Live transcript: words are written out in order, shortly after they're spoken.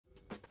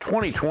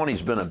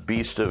2020's been a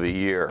beast of a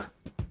year.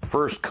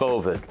 First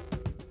COVID,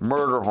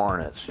 murder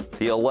hornets,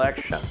 the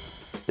election.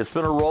 It's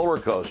been a roller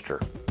coaster.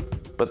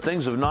 But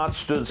things have not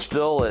stood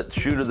still at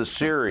Shoot of the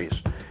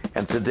Series,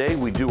 and today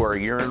we do our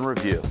year in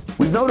review.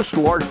 We've noticed a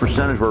large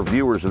percentage of our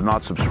viewers have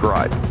not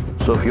subscribed.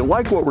 So if you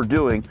like what we're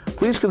doing,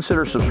 please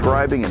consider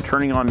subscribing and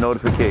turning on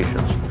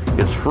notifications.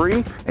 It's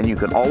free, and you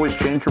can always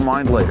change your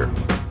mind later.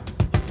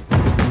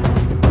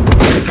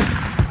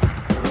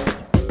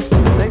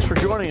 Thanks for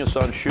joining us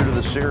on Shoot of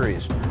the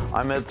Series.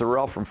 I'm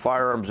Thorell from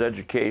Firearms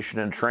Education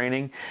and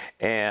Training,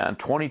 and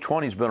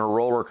 2020's been a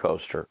roller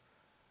coaster.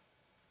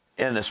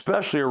 And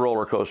especially a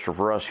roller coaster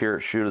for us here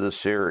at Shoot of the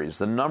Series.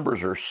 The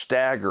numbers are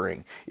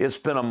staggering. It's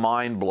been a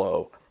mind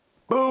blow.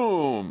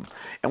 Boom!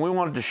 And we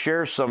wanted to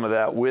share some of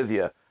that with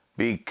you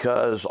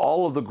because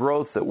all of the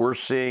growth that we're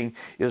seeing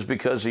is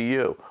because of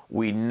you.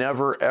 We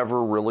never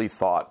ever really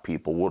thought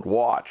people would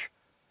watch.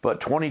 But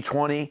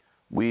 2020,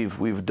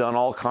 we've done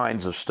all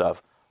kinds of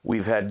stuff.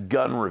 We've had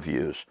gun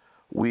reviews.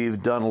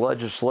 We've done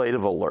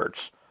legislative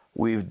alerts.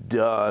 We've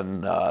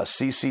done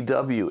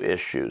CCW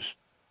issues.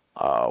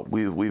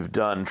 We've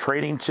done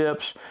training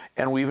tips,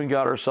 and we even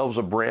got ourselves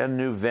a brand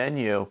new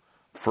venue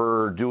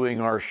for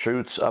doing our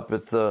shoots up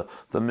at the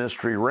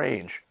Mystery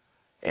Range.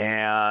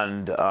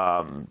 And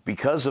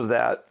because of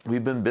that,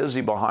 we've been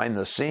busy behind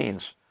the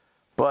scenes.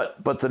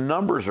 But the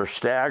numbers are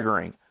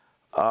staggering.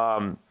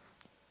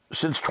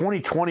 Since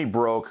 2020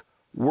 broke,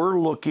 we're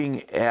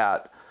looking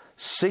at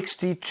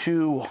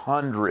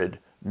 6,200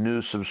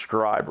 new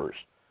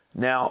subscribers.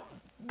 Now,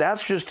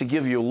 that's just to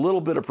give you a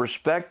little bit of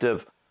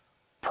perspective.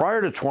 Prior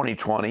to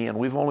 2020, and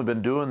we've only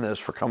been doing this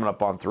for coming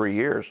up on 3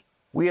 years,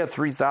 we had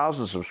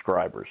 3,000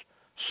 subscribers.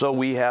 So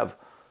we have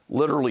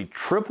literally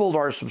tripled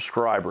our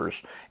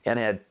subscribers and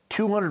had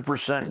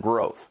 200%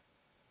 growth.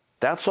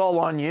 That's all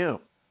on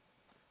you.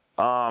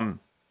 Other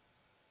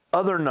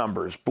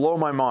numbers blow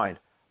my mind.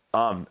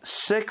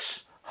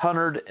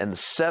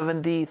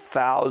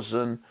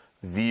 670,000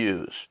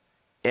 views.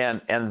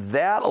 And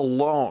that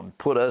alone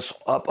put us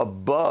up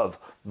above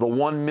the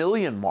 1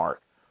 million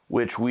mark,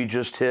 which we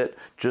just hit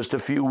just a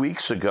few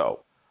weeks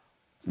ago.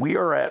 We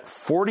are at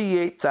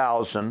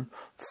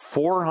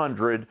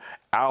 48,400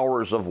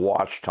 hours of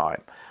watch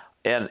time.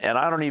 And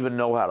I don't even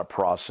know how to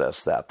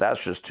process that.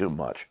 That's just too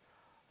much.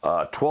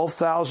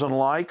 12,000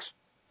 likes,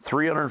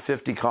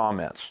 350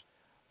 comments.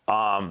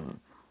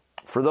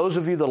 For those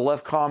of you that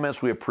left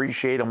comments, we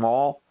appreciate them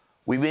all.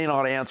 We may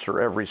not answer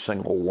every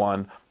single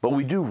one, but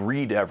we do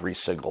read every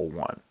single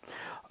one.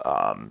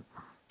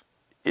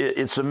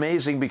 It's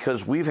amazing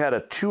because we've had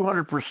a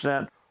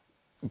 200%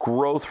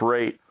 growth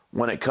rate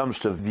when it comes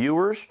to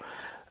viewers,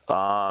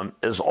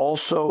 is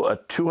also a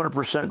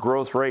 200%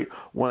 growth rate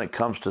when it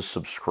comes to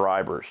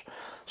subscribers.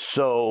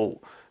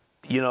 So,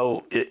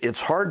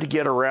 it's hard to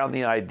get around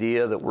the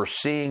idea that we're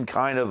seeing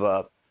kind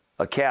of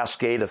a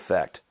cascade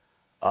effect.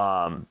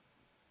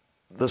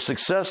 The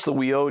success that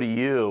we owe to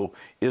you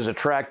is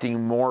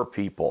attracting more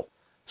people.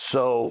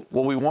 So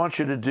what we want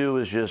you to do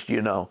is just,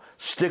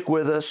 stick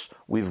with us.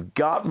 We've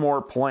got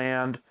more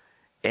planned,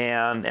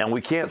 and we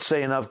can't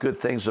say enough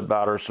good things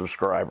about our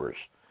subscribers.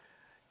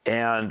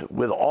 And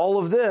with all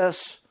of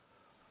this,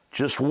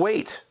 just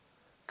wait,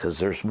 because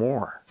there's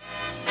more.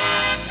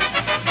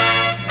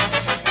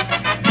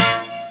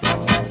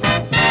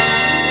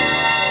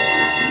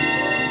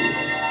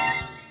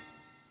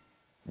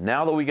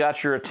 Now that we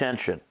got your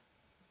attention,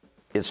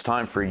 it's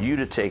time for you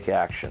to take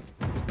action.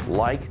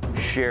 Like,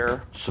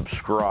 share,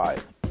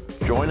 subscribe.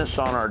 Join us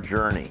on our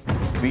journey.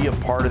 Be a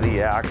part of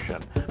the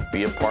action.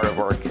 Be a part of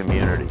our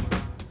community.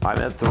 I'm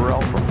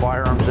Thorell from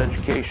Firearms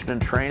Education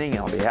and Training.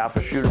 On behalf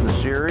of Shoot of the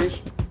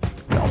Series,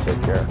 y'all take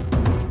care.